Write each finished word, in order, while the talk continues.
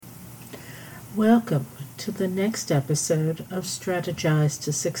Welcome to the next episode of Strategize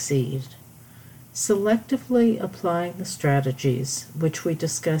to Succeed. Selectively applying the strategies which we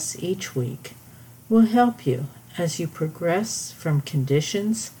discuss each week will help you as you progress from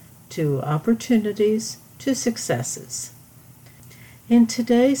conditions to opportunities to successes. In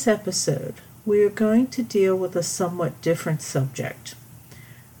today's episode, we are going to deal with a somewhat different subject.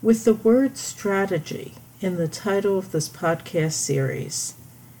 With the word strategy in the title of this podcast series,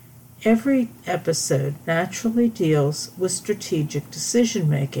 every episode naturally deals with strategic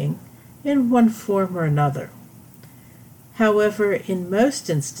decision-making in one form or another. However, in most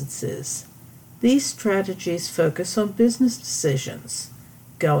instances, these strategies focus on business decisions,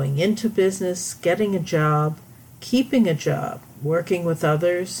 going into business, getting a job, keeping a job, working with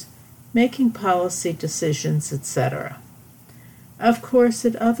others, making policy decisions, etc. Of course,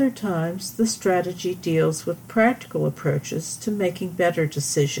 at other times, the strategy deals with practical approaches to making better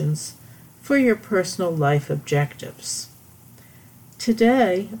decisions for your personal life objectives.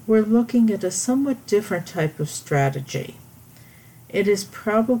 Today, we're looking at a somewhat different type of strategy. It is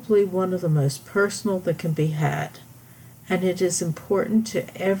probably one of the most personal that can be had, and it is important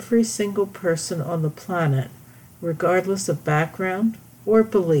to every single person on the planet, regardless of background or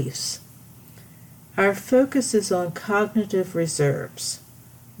beliefs. Our focus is on cognitive reserves,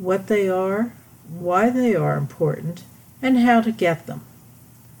 what they are, why they are important, and how to get them.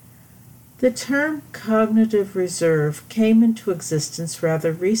 The term cognitive reserve came into existence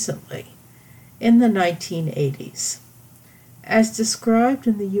rather recently, in the 1980s. As described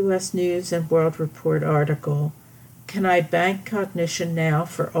in the U.S. News and World Report article, Can I Bank Cognition Now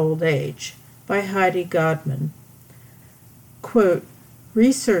for Old Age? By Heidi Godman, quote,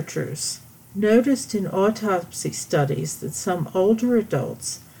 researchers noticed in autopsy studies that some older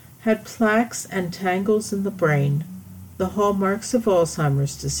adults had plaques and tangles in the brain, the hallmarks of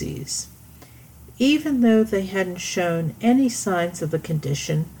Alzheimer's disease, even though they hadn't shown any signs of the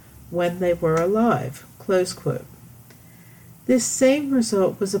condition when they were alive, close quote. This same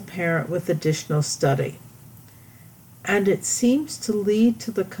result was apparent with additional study, and it seems to lead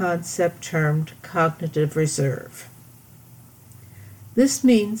to the concept termed cognitive reserve. This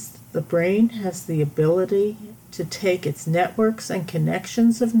means the brain has the ability to take its networks and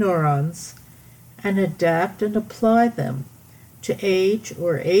connections of neurons and adapt and apply them to age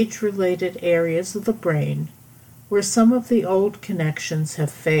or age-related areas of the brain where some of the old connections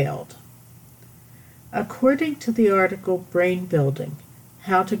have failed. According to the article Brain Building,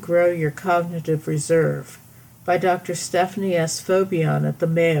 How to Grow Your Cognitive Reserve by Dr. Stephanie S. Faubion at the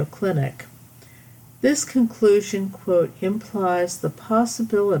Mayo Clinic, this conclusion, quote, implies the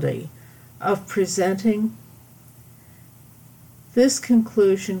possibility of preventing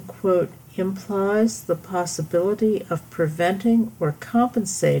or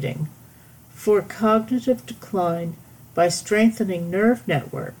compensating for cognitive decline by strengthening nerve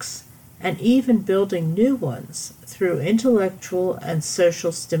networks and even building new ones through intellectual and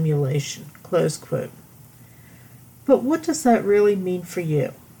social stimulation, close quote. But what does that really mean for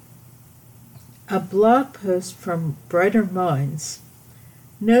you? A blog post from Brighter Minds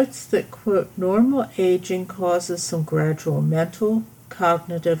notes that, quote, normal aging causes some gradual mental,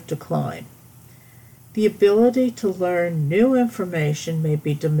 cognitive decline. The ability to learn new information may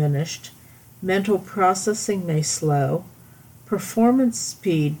be diminished, mental processing may slow, performance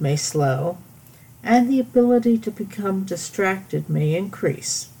speed may slow, and the ability to become distracted may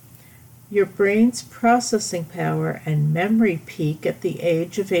increase. Your brain's processing power and memory peak at the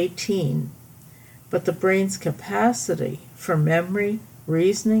age of 18, but the brain's capacity for memory,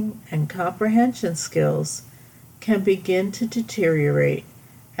 reasoning, and comprehension skills can begin to deteriorate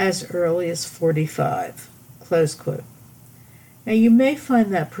as early as 45, close quote. Now, you may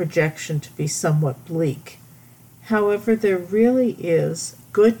find that projection to be somewhat bleak. However, there really is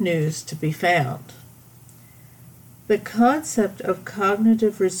good news to be found. The concept of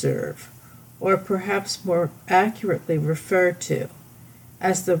cognitive reserve, or perhaps more accurately referred to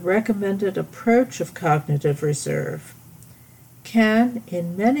as the recommended approach of cognitive reserve, can,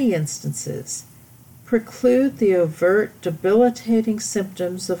 in many instances, preclude the overt debilitating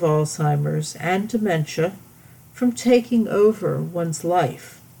symptoms of Alzheimer's and dementia from taking over one's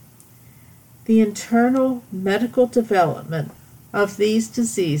life. The internal medical development of these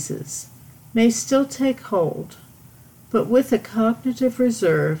diseases may still take hold, but with a cognitive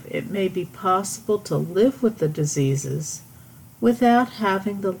reserve it may be possible to live with the diseases without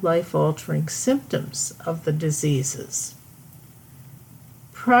having the life-altering symptoms of the diseases.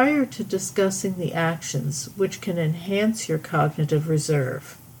 Prior to discussing the actions which can enhance your cognitive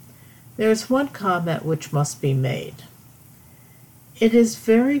reserve, there is one comment which must be made. It is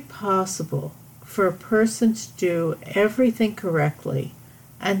very possible for a person to do everything correctly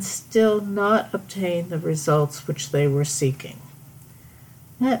and still not obtain the results which they were seeking.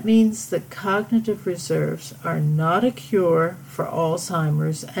 That means that cognitive reserves are not a cure for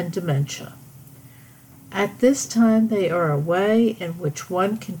Alzheimer's and dementia. At this time, they are a way in which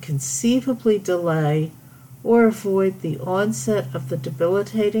one can conceivably delay or avoid the onset of the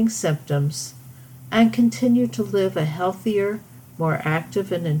debilitating symptoms and continue to live a healthier, more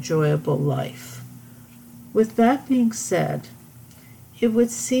active and enjoyable life. With that being said, it would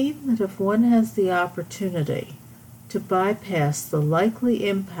seem that if one has the opportunity to bypass the likely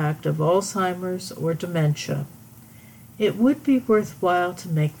impact of Alzheimer's or dementia, it would be worthwhile to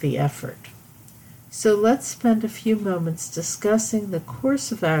make the effort. So let's spend a few moments discussing the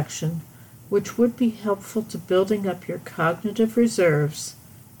course of action which would be helpful to building up your cognitive reserves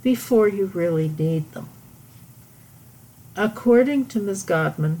before you really need them. According to Ms.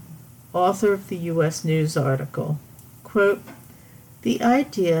 Godman, author of the U.S. News article, quote, "The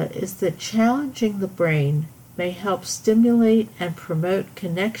idea is that challenging the brain may help stimulate and promote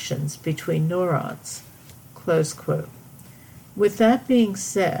connections between neurons." Close quote. With that being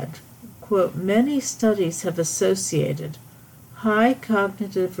said, quote, "Many studies have associated high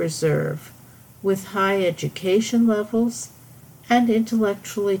cognitive reserve with high education levels and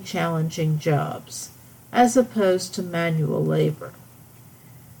intellectually challenging jobs, as opposed to manual labor.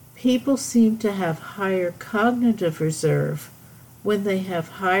 People seem to have higher cognitive reserve when they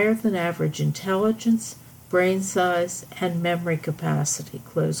have higher than average intelligence, brain size, and memory capacity."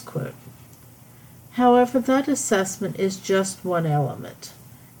 Close quote. However, that assessment is just one element.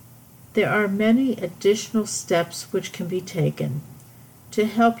 There are many additional steps which can be taken to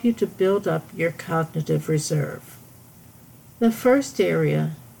help you to build up your cognitive reserve. The first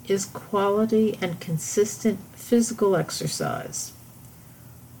area is quality and consistent physical exercise.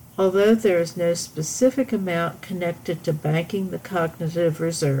 Although there is no specific amount connected to banking the cognitive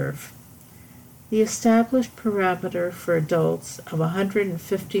reserve, the established parameter for adults of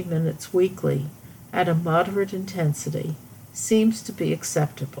 150 minutes weekly at a moderate intensity seems to be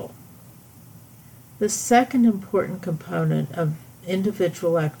acceptable. The second important component of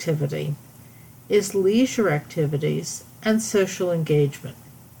individual activity is leisure activities and social engagement.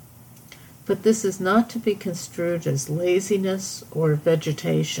 But this is not to be construed as laziness or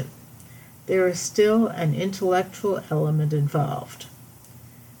vegetation. There is still an intellectual element involved.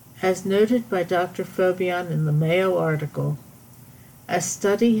 As noted by Dr. Faubion in the Mayo article, a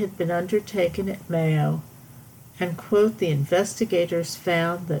study had been undertaken at Mayo, and, quote, "the investigators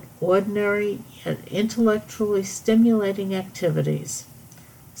found that ordinary yet intellectually stimulating activities,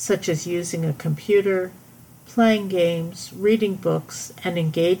 such as using a computer, playing games, reading books, and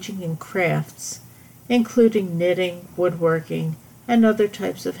engaging in crafts, including knitting, woodworking, and other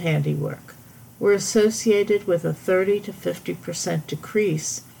types of handiwork, were associated with a 30 to 50%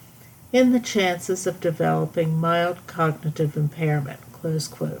 decrease in the chances of developing mild cognitive impairment." Close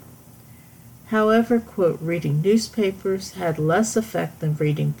quote. However, quote, "reading newspapers had less effect than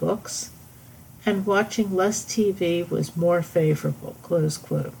reading books, and watching less TV was more favorable." Close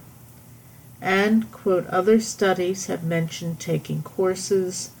quote. And, quote, "other studies have mentioned taking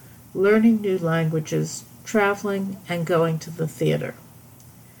courses, learning new languages, traveling, and going to the theater.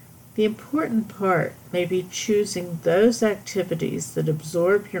 The important part may be choosing those activities that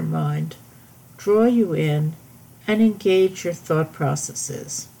absorb your mind, draw you in, and engage your thought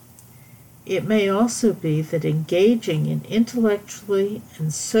processes. It may also be that engaging in intellectually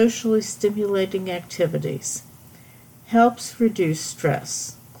and socially stimulating activities helps reduce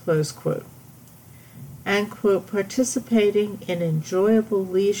stress." Close quote. And, quote, "participating in enjoyable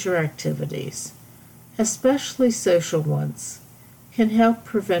leisure activities, especially social ones, can help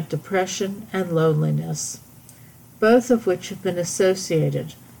prevent depression and loneliness, both of which have been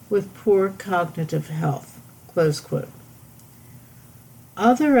associated with poor cognitive health." Close quote.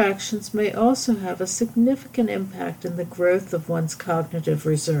 Other actions may also have a significant impact in the growth of one's cognitive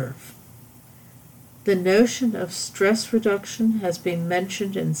reserve. The notion of stress reduction has been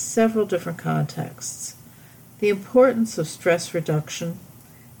mentioned in several different contexts. The importance of stress reduction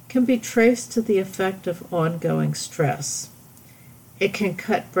can be traced to the effect of ongoing stress. It can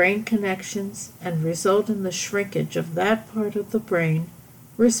cut brain connections and result in the shrinkage of that part of the brain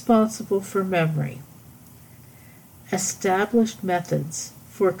responsible for memory. Established methods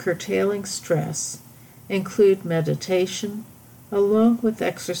for curtailing stress include meditation, along with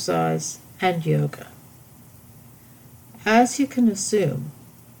exercise and yoga. As you can assume,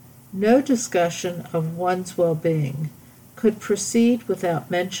 no discussion of one's well-being could proceed without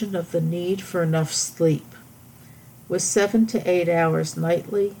mention of the need for enough sleep. with 7 to 8 hours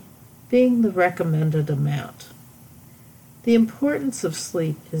nightly being the recommended amount. The importance of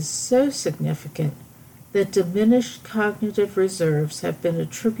sleep is so significant that diminished cognitive reserves have been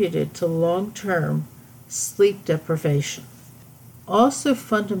attributed to long-term sleep deprivation. Also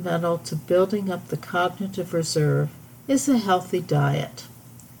fundamental to building up the cognitive reserve is a healthy diet.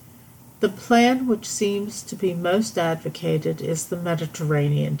 The plan which seems to be most advocated is the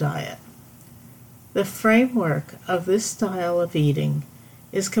Mediterranean diet. The framework of this style of eating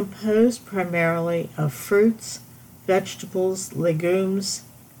is composed primarily of fruits, vegetables, legumes,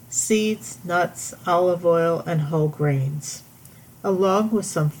 seeds, nuts, olive oil, and whole grains, along with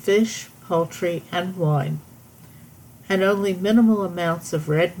some fish, poultry, and wine, and only minimal amounts of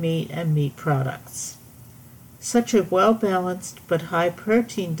red meat and meat products. Such a well-balanced but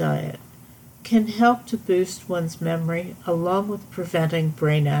high-protein diet can help to boost one's memory along with preventing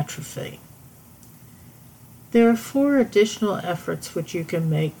brain atrophy. There are 4 additional efforts which you can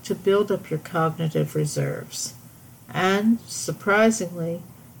make to build up your cognitive reserves, and, surprisingly,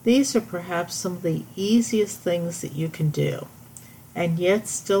 these are perhaps some of the easiest things that you can do, and yet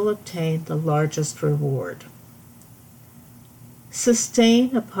still obtain the largest reward.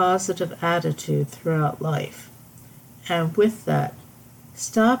 Sustain a positive attitude throughout life, and with that,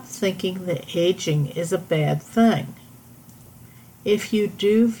 stop thinking that aging is a bad thing. If you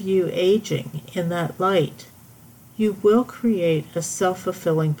do view aging in that light, you will create a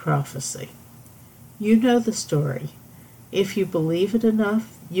self-fulfilling prophecy. You know the story. If you believe it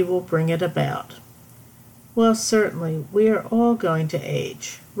enough, you will bring it about. Well, certainly, we are all going to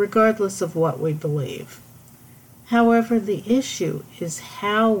age, regardless of what we believe. However, the issue is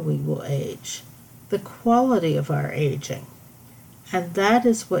how we will age, the quality of our aging, and that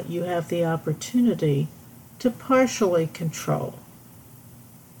is what you have the opportunity to partially control.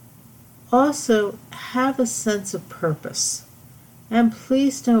 Also, have a sense of purpose, and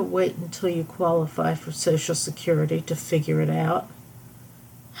please don't wait until you qualify for Social Security to figure it out.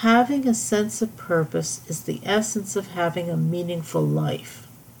 Having a sense of purpose is the essence of having a meaningful life.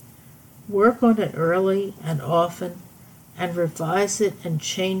 Work on it early and often, and revise it and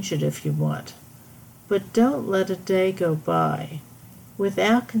change it if you want. But don't let a day go by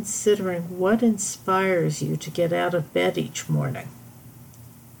without considering what inspires you to get out of bed each morning.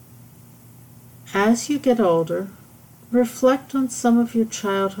 As you get older, reflect on some of your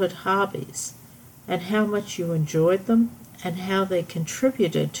childhood hobbies and how much you enjoyed them and how they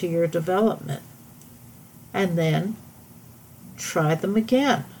contributed to your development. And then, try them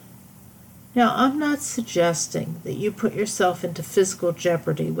again. Now, I'm not suggesting that you put yourself into physical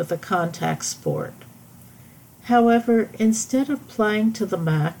jeopardy with a contact sport. However, instead of playing to the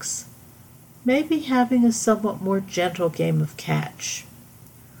max, maybe having a somewhat more gentle game of catch.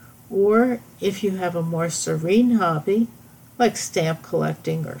 Or, if you have a more serene hobby, like stamp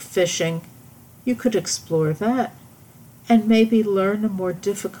collecting or fishing, you could explore that, and maybe learn a more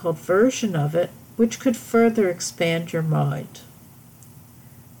difficult version of it, which could further expand your mind.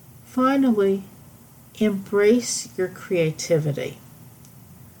 Finally, embrace your creativity.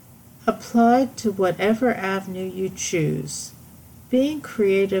 Applied to whatever avenue you choose, being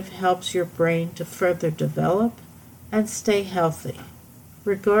creative helps your brain to further develop and stay healthy,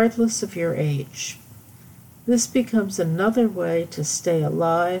 regardless of your age. This becomes another way to stay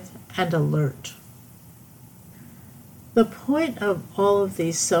alive and alert. The point of all of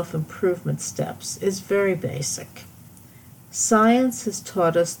these self-improvement steps is very basic. Science has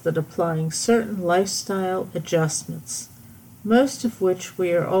taught us that applying certain lifestyle adjustments, most of which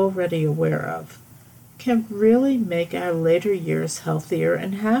we are already aware of, can really make our later years healthier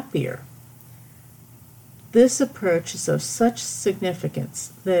and happier. This approach is of such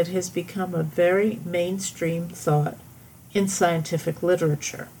significance that it has become a very mainstream thought in scientific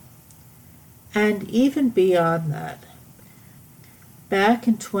literature. And even beyond that, back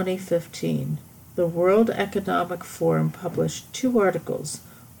in 2015, the World Economic Forum published 2 articles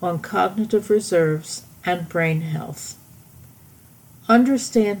on cognitive reserves and brain health.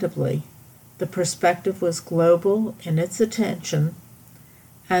 Understandably, the perspective was global in its attention,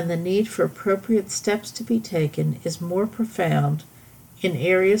 and the need for appropriate steps to be taken is more profound in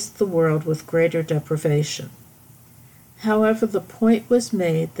areas of the world with greater deprivation. However, the point was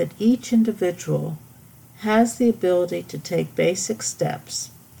made that each individual has the ability to take basic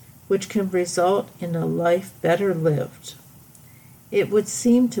steps, which can result in a life better lived. It would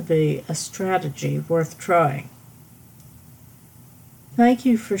seem to be a strategy worth trying. Thank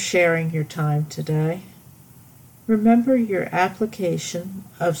you for sharing your time today. Remember, your application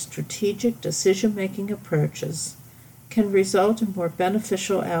of strategic decision-making approaches can result in more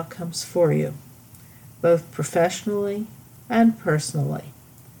beneficial outcomes for you. both professionally and personally.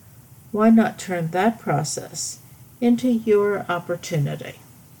 Why not turn that process into your opportunity?